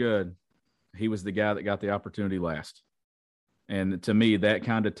wasn't very good, he was the guy that got the opportunity last. And to me, that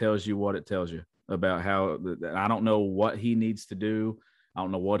kind of tells you what it tells you about how. I don't know what he needs to do. I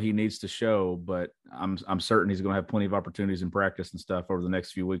don't know what he needs to show, but I'm certain he's going to have plenty of opportunities in practice and stuff over the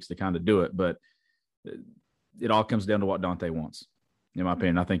next few weeks to kind of do it. But it all comes down to what Dante wants. In my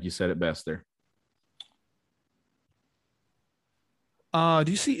opinion, I think you said it best there.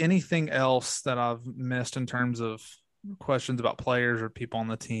 Do you see anything else that I've missed in terms of questions about players or people on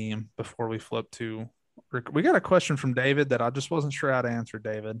the team before we flip to – we got a question from David that I just wasn't sure how to answer,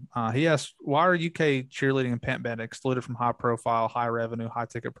 David. He asked, why are UK cheerleading and pant band excluded from high profile, high revenue, high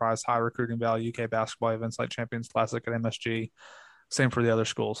ticket price, high recruiting value UK basketball events like Champions Classic at MSG? Same for the other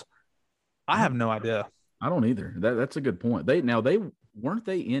schools. I have no idea. I don't either. That's a good point. They weren't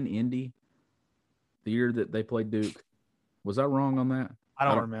they in Indy the year that they played Duke? Was I wrong on that? I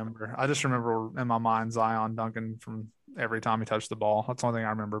don't remember. I just remember in my mind Zion dunking from every time he touched the ball. That's the only thing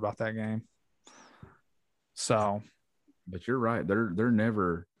I remember about that game. So, but you're right. They're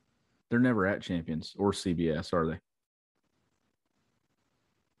never at Champions or CBS, are they?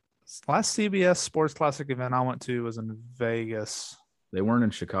 Last CBS Sports Classic event I went to was in Vegas. They weren't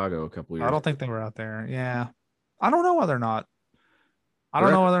in Chicago a couple of years. I don't think they were out there. Yeah. I don't know whether or not. I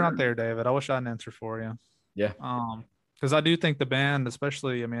don't know whether or not they're there, David. I wish I had an answer for you. Yeah. Because I do think the band,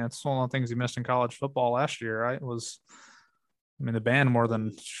 especially, I mean, it's one of the things you missed in college football last year, right? The band more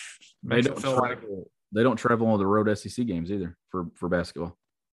than makes it feel like they don't travel on the road SEC games either for basketball.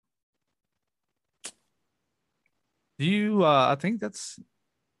 Do you? I think that's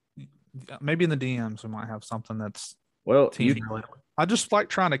maybe in the DMs we might have something that's team related. I just like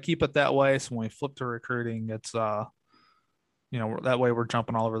trying to keep it that way. So when we flip to recruiting, it's that way we're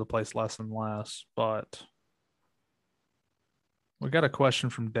jumping all over the place less and less. But we got a question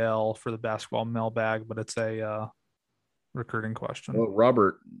from Dell for the basketball mailbag, but it's a recruiting question. Well,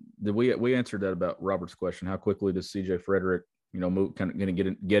 Robert, we answered that about Robert's question. How quickly does CJ Frederick, move, kind of going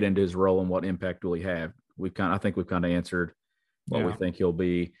to get into his role and what impact will he have? I think we've kind of answered what we think he'll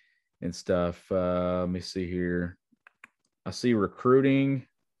be and stuff. Let me see here. I see recruiting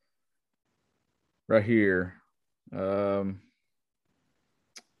right here. VA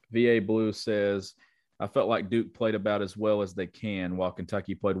Blue says, I felt like Duke played about as well as they can while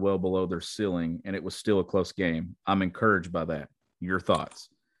Kentucky played well below their ceiling, and it was still a close game. I'm encouraged by that. Your thoughts?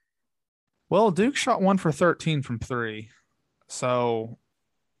 Well, Duke shot 1 for 13 from 3. So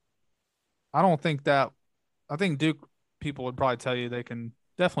I don't think that. I think Duke people would probably tell you they can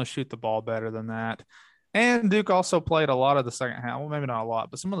definitely shoot the ball better than that. And Duke also played a lot of the second half. Well, maybe not a lot,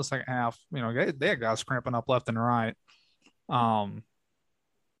 but some of the second half, they had guys cramping up left and right. So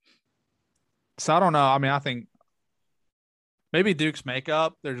I don't know. I mean, I think maybe Duke's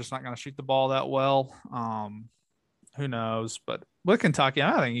makeup, they're just not going to shoot the ball that well. Who knows? But with Kentucky,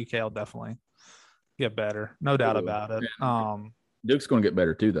 I think UK will definitely get better. No doubt about it. Duke's going to get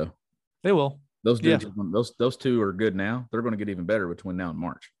better too, though. They will. Those dudes, those two are good now. They're going to get even better between now and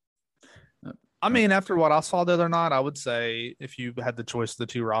March. I mean, after what I saw the other night, I would say if you had the choice of the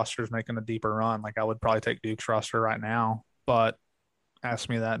two rosters making a deeper run, like I would probably take Duke's roster right now. But ask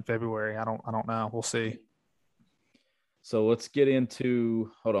me that in February. I don't know. We'll see. So let's get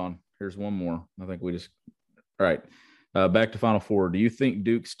into. Hold on. Here's one more. I think we just. All right. Back to Final Four. Do you think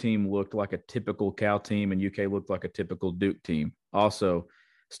Duke's team looked like a typical Cal team and UK looked like a typical Duke team? Also,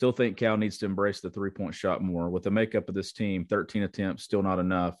 still think Cal needs to embrace the three-point shot more. With the makeup of this team, 13 attempts, still not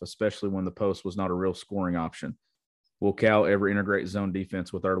enough, especially when the post was not a real scoring option. Will Cal ever integrate zone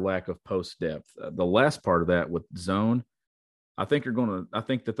defense with our lack of post depth? The last part of that with zone, I think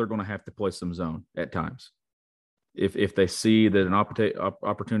that they're going to have to play some zone at times. If they see that an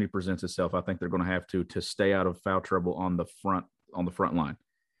opportunity presents itself, I think they're going to have to stay out of foul trouble on the front line.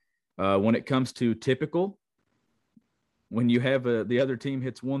 When it comes to typical, when you have the other team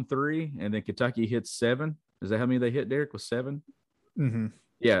hits 1-3 and then Kentucky hits 7, is that how many they hit, Derek? Was 7? Mm-hmm.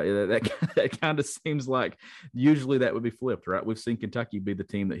 Yeah, that kind of seems like usually that would be flipped, right? We've seen Kentucky be the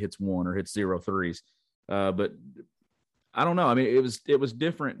team that hits 1 or hits 0 threes, but I don't know. I mean, it was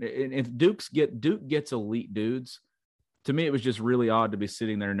different. And if Duke gets elite dudes, to me, it was just really odd to be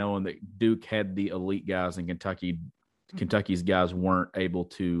sitting there knowing that Duke had the elite guys and Kentucky's guys weren't able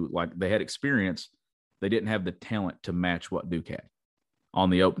to, like, they had experience. They didn't have the talent to match what Duke had on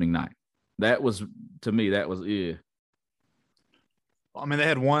the opening night. That was, to me, yeah. I mean, they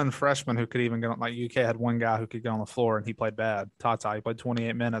had one freshman who could even get on, like UK had one guy who could get on the floor and he played bad. Tata, he played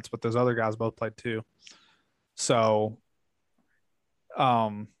 28 minutes, but those other guys both played 2. So,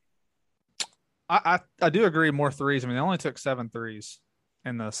 I do agree more threes. I mean, they only took 7 threes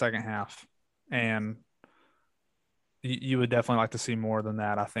in the second half, and you would definitely like to see more than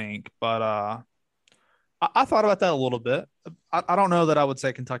that, I think. But I thought about that a little bit. I don't know that I would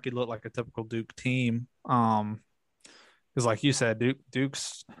say Kentucky looked like a typical Duke team. Because like you said,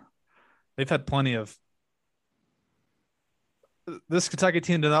 Duke's they've had plenty of. This Kentucky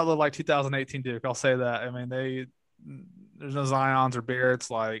team did not look like 2018 Duke. I'll say that. I mean, there's no Zions or Barretts.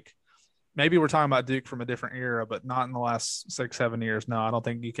 Like, maybe we're talking about Duke from a different era, but not in the last 6-7 years. No, I don't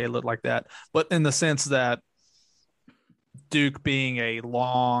think UK looked like that. But in the sense that Duke being a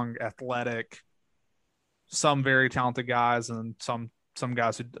long, athletic, some very talented guys and some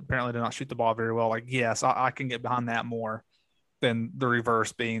guys who apparently did not shoot the ball very well. Like, yes, I can get behind that more than the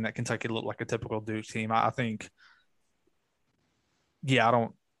reverse being that Kentucky looked like a typical Duke team. I think, yeah,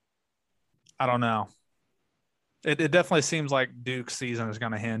 I don't know. It definitely seems like Duke's season is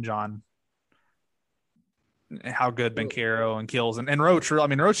going to hinge on how good Banchero and Kills and Roach. I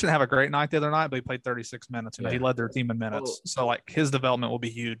mean, Roach didn't have a great night the other night, but he played 36 minutes. He led their team in minutes. So, like, his development will be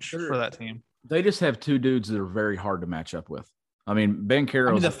huge for that team. They just have 2 dudes that are very hard to match up with. I mean, Banchero.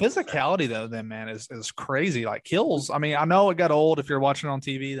 I mean, the physicality, though, then, man, is crazy. Like, Kills, I mean, I know it got old if you're watching it on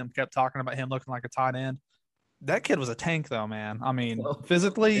TV. Them kept talking about him looking like a tight end. That kid was a tank, though, man. I mean,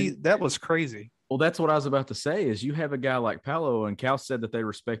 physically, that was crazy. Well, that's what I was about to say is you have a guy like Paolo, and Cal said that they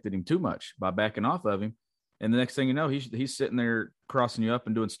respected him too much by backing off of him. And the next thing you know, he's sitting there crossing you up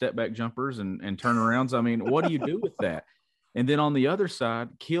and doing step back jumpers and turnarounds. I mean, what do you do with that? And then on the other side,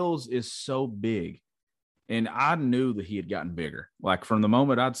 Kills is so big. And I knew that he had gotten bigger. Like, from the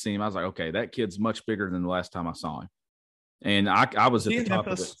moment I'd seen him, I was like, okay, that kid's much bigger than the last time I saw him. And I was at the top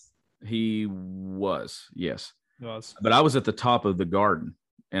of it. He was, yes. He was. But I was at the top of the garden,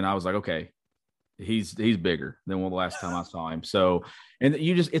 and I was like, okay, he's bigger than the last time I saw him. So, and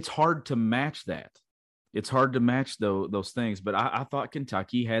it's hard to match that. It's hard to match those things. But I thought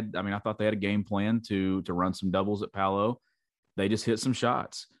Kentucky I thought they had a game plan to run some doubles at Paolo. They just hit some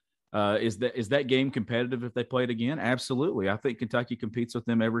shots. Is that game competitive if they played again? Absolutely. I think Kentucky competes with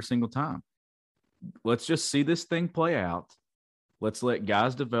them every single time. Let's just see this thing play out. Let's let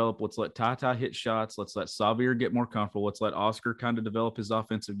guys develop. Let's let Tata hit shots. Let's let Xavier get more comfortable. Let's let Oscar kind of develop his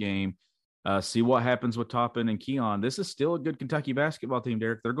offensive game. See what happens with Toppin and Keon. This is still a good Kentucky basketball team,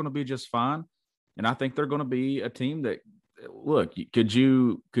 Derek. They're going to be just fine. And I think they're going to be a team that, look, could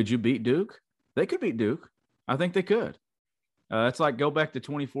you beat Duke? They could beat Duke. I think they could. That's like go back to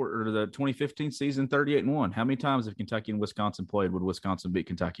 24 or the 2015 season, 38-1. How many times have Kentucky and Wisconsin played? Would Wisconsin beat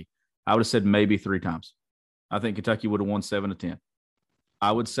Kentucky? I would have said maybe 3 times. I think Kentucky would have won 7-10.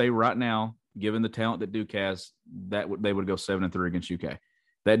 I would say right now, given the talent that Duke has, they would go 7-3 against UK.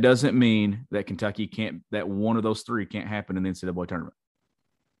 That doesn't mean that Kentucky can't, that one of those 3 can't happen in the NCAA tournament.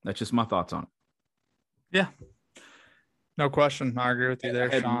 That's just my thoughts on it. Yeah. No question. I agree with you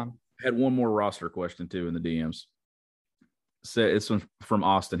there, Sean. I had one more roster question too in the DMs. It's from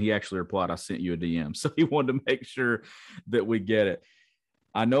Austin. He actually replied, I sent you a DM. So he wanted to make sure that we get it.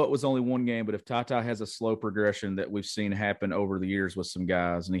 I know it was only one game, but if Tata has a slow progression that we've seen happen over the years with some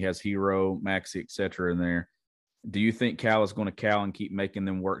guys, and he has Hero, Maxey, et cetera in there, do you think Cal is going to Cal and keep making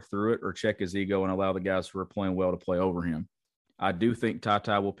them work through it, or check his ego and allow the guys who are playing well to play over him? I do think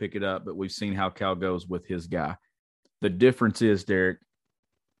Tata will pick it up, but we've seen how Cal goes with his guy. The difference is, Derek,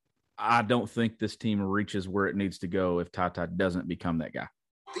 I don't think this team reaches where it needs to go if Tata doesn't become that guy.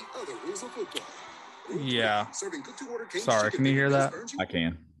 Yeah. Sorry, can you hear that? I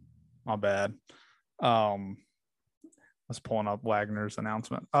can. My bad. I was pulling up Wagner's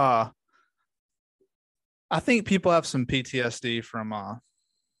announcement. I think people have some PTSD from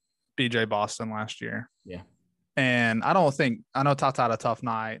BJ Boston last year. Yeah. And I know Tata had a tough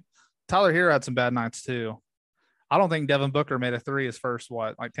night. Tyler Hero had some bad nights too. I don't think Devin Booker made a 3 his first,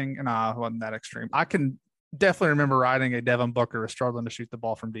 wasn't that extreme. I can definitely remember writing a Devin Booker was struggling to shoot the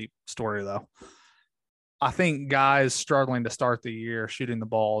ball from deep story, though. I think guys struggling to start the year shooting the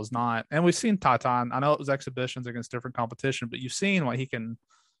ball is not, and we've seen Tata. I know it was exhibitions against different competition, but you've seen what he can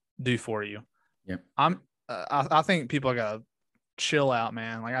do for you. Yeah. I think people got to chill out,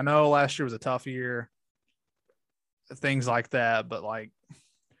 man. Like, I know last year was a tough year, things like that, but like,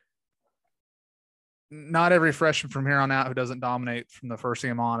 not every freshman from here on out who doesn't dominate from the first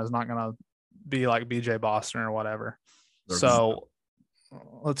game on is not going to be like BJ Boston or whatever. So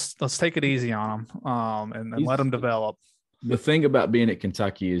let's take it easy on him and let him develop. The thing about being at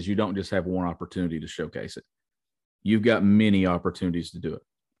Kentucky is you don't just have one opportunity to showcase it. You've got many opportunities to do it.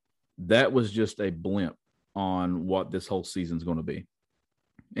 That was just a blimp on what this whole season is going to be.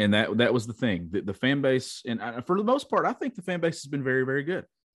 And that was the thing. The fan base, and for the most part, I think the fan base has been very, very good.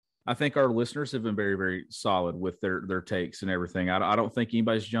 I think our listeners have been very, very solid with their takes and everything. I don't think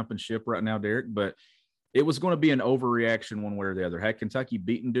anybody's jumping ship right now, Derek, but it was going to be an overreaction one way or the other. Had Kentucky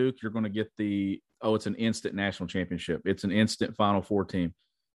beaten Duke, you're going to get it's an instant national championship. It's an instant Final Four team,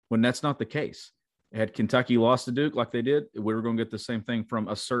 when that's not the case. Had Kentucky lost to Duke like they did, we were going to get the same thing from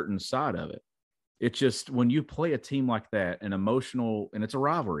a certain side of it. It's just when you play a team like that, an emotional, and it's a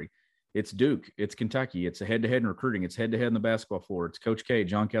rivalry. It's Duke, it's Kentucky, it's a head-to-head in recruiting, it's head-to-head in the basketball floor, it's Coach K,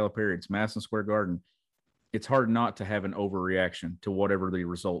 John Calipari, it's Madison Square Garden. It's hard not to have an overreaction to whatever the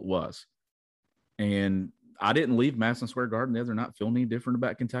result was. And I didn't leave Madison Square Garden the other night feeling any different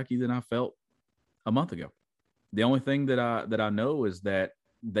about Kentucky than I felt a month ago. The only thing that I know is that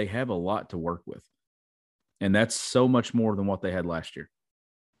they have a lot to work with. And that's so much more than what they had last year.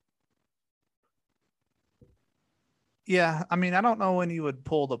 Yeah, I mean, I don't know when you would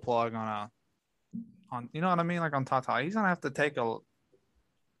pull the plug on you know what I mean? Like on Tata, he's going to have to take a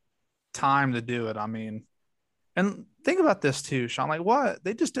time to do it. I mean, and think about this too, Sean, like what?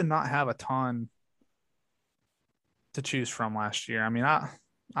 They just did not have a ton to choose from last year. I mean, I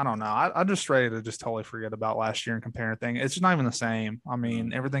don't know. I'm just ready to just totally forget about last year and compare things. It's just not even the same. I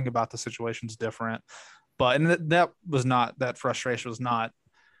mean, everything about the situation is different, and that frustration was not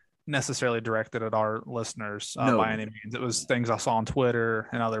necessarily directed at our listeners by any means. It was things I saw on Twitter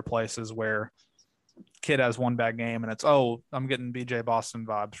and other places where kid has one bad game and it's, I'm getting BJ Boston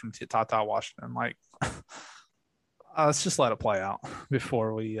vibes from Tata Washington. Like, let's just let it play out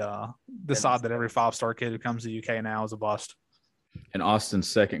before we decide that every 5-star kid who comes to UK now is a bust. And Austin's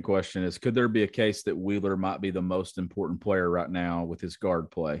second question is, could there be a case that Wheeler might be the most important player right now with his guard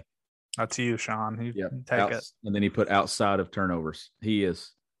play? That's you, Sean. Take it. And then he put outside of turnovers.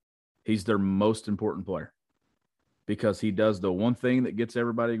 He's their most important player because he does the one thing that gets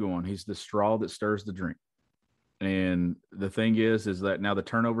everybody going. He's the straw that stirs the drink. And the thing is that now the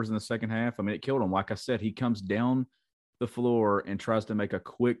turnovers in the second half, I mean, it killed him. Like I said, he comes down the floor and tries to make a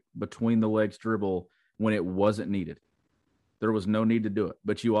quick between the legs dribble when it wasn't needed. There was no need to do it.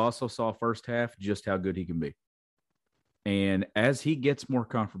 But you also saw first half just how good he can be. And as he gets more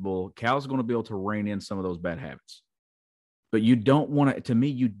comfortable, Cal's going to be able to rein in some of those bad habits. But you don't want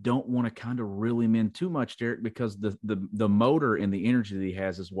to kind of reel him in too much, Derek, because the motor and the energy that he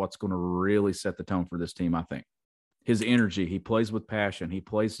has is what's going to really set the tone for this team, I think. His energy, he plays with passion. He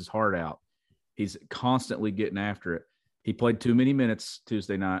plays his heart out. He's constantly getting after it. He played too many minutes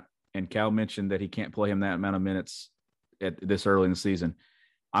Tuesday night, and Cal mentioned that he can't play him that amount of minutes at this early in the season.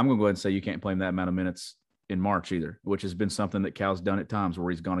 I'm going to go ahead and say you can't play him that amount of minutes in March either, which has been something that Cal's done at times where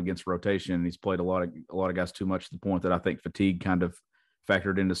he's gone against rotation and he's played a lot of guys too much to the point that I think fatigue kind of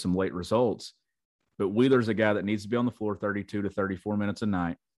factored into some late results. But Wheeler's a guy that needs to be on the floor 32 to 34 minutes a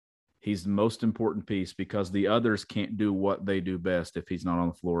night. He's the most important piece because the others can't do what they do best if he's not on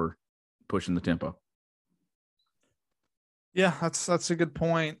the floor pushing the tempo. Yeah, that's a good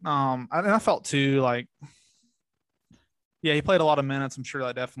point. I felt too like, yeah, he played a lot of minutes. I'm sure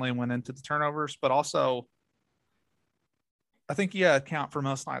that definitely went into the turnovers, but also I think you got to count for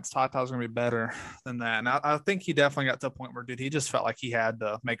most nights Tata's going to be better than that. And I think he definitely got to a point where, dude, he just felt like he had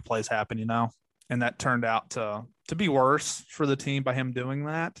to make plays happen, you know, and that turned out to be worse for the team by him doing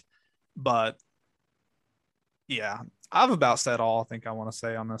that. But yeah, I've about said all I think I want to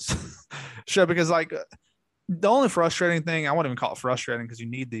say on this show, because like the only frustrating thing, I won't even call it frustrating because you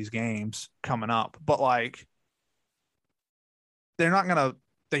need these games coming up, but like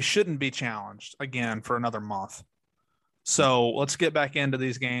they shouldn't be challenged again for another month. So let's get back into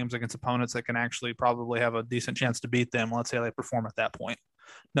these games against opponents that can actually probably have a decent chance to beat them. Let's say they perform at that point.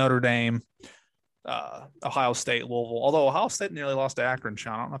 Notre Dame, Ohio State, Louisville. Although Ohio State nearly lost to Akron,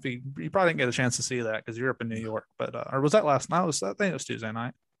 Sean. I don't know if you probably didn't get a chance to see that because you're up in New York. But or was that last night? I think it was Tuesday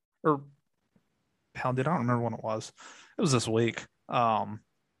night. Or hell, I don't remember when it was. It was this week. So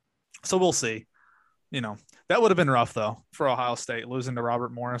we'll see. You know, that would have been rough though for Ohio State losing to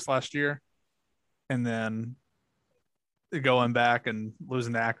Robert Morris last year, and then going back and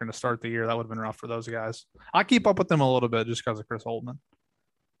losing to Akron to start the year. That would have been rough for those guys. I keep up with them a little bit just because of Chris Holtmann.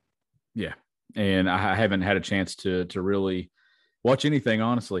 Yeah. And I haven't had a chance to really watch anything,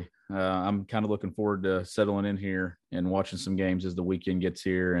 honestly. I'm kind of looking forward to settling in here and watching some games as the weekend gets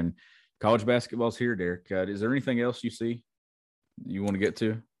here. And college basketball's here, Derek. Is there anything else you see you want to get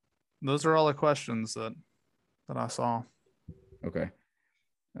to? Those are all the questions that I saw. Okay.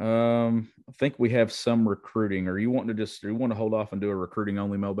 I think we have some recruiting. Or you want to hold off and do a recruiting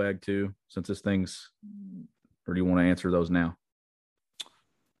only mailbag too, since this thing's, or do you want to answer those now?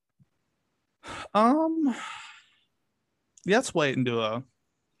 Let's wait and do a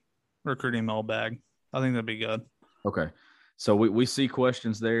recruiting mailbag. I think that'd be good. Okay. So we see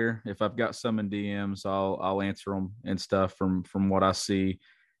questions there. If I've got some in DMs, I'll answer them and stuff from what I see.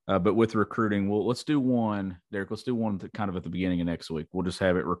 But with recruiting, let's do one, Derek. Let's do one kind of at the beginning of next week. We'll just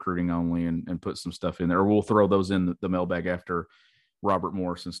have it recruiting only and put some stuff in there. Or we'll throw those in the mailbag after Robert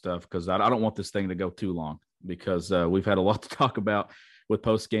Morris and stuff, because I don't want this thing to go too long, because we've had a lot to talk about with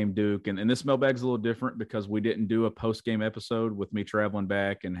post-game Duke. And this mailbag's a little different because we didn't do a post-game episode with me traveling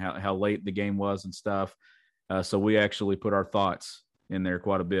back and how late the game was and stuff. So we actually put our thoughts in there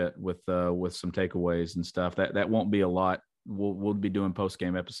quite a bit with some takeaways and stuff. That won't be a lot. We'll be doing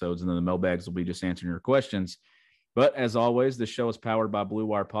post-game episodes, and then the mailbags will be just answering your questions. But as always, this show is powered by Blue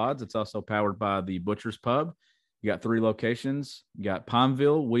Wire Pods. It's also powered by the Butcher's Pub. You got 3 locations. You got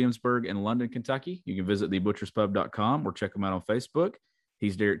Pineville, Williamsburg, and London, Kentucky. You can visit thebutcherspub.com or check them out on Facebook.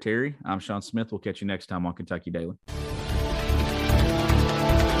 He's Derek Terry. I'm Sean Smith. We'll catch you next time on Kentucky Daily.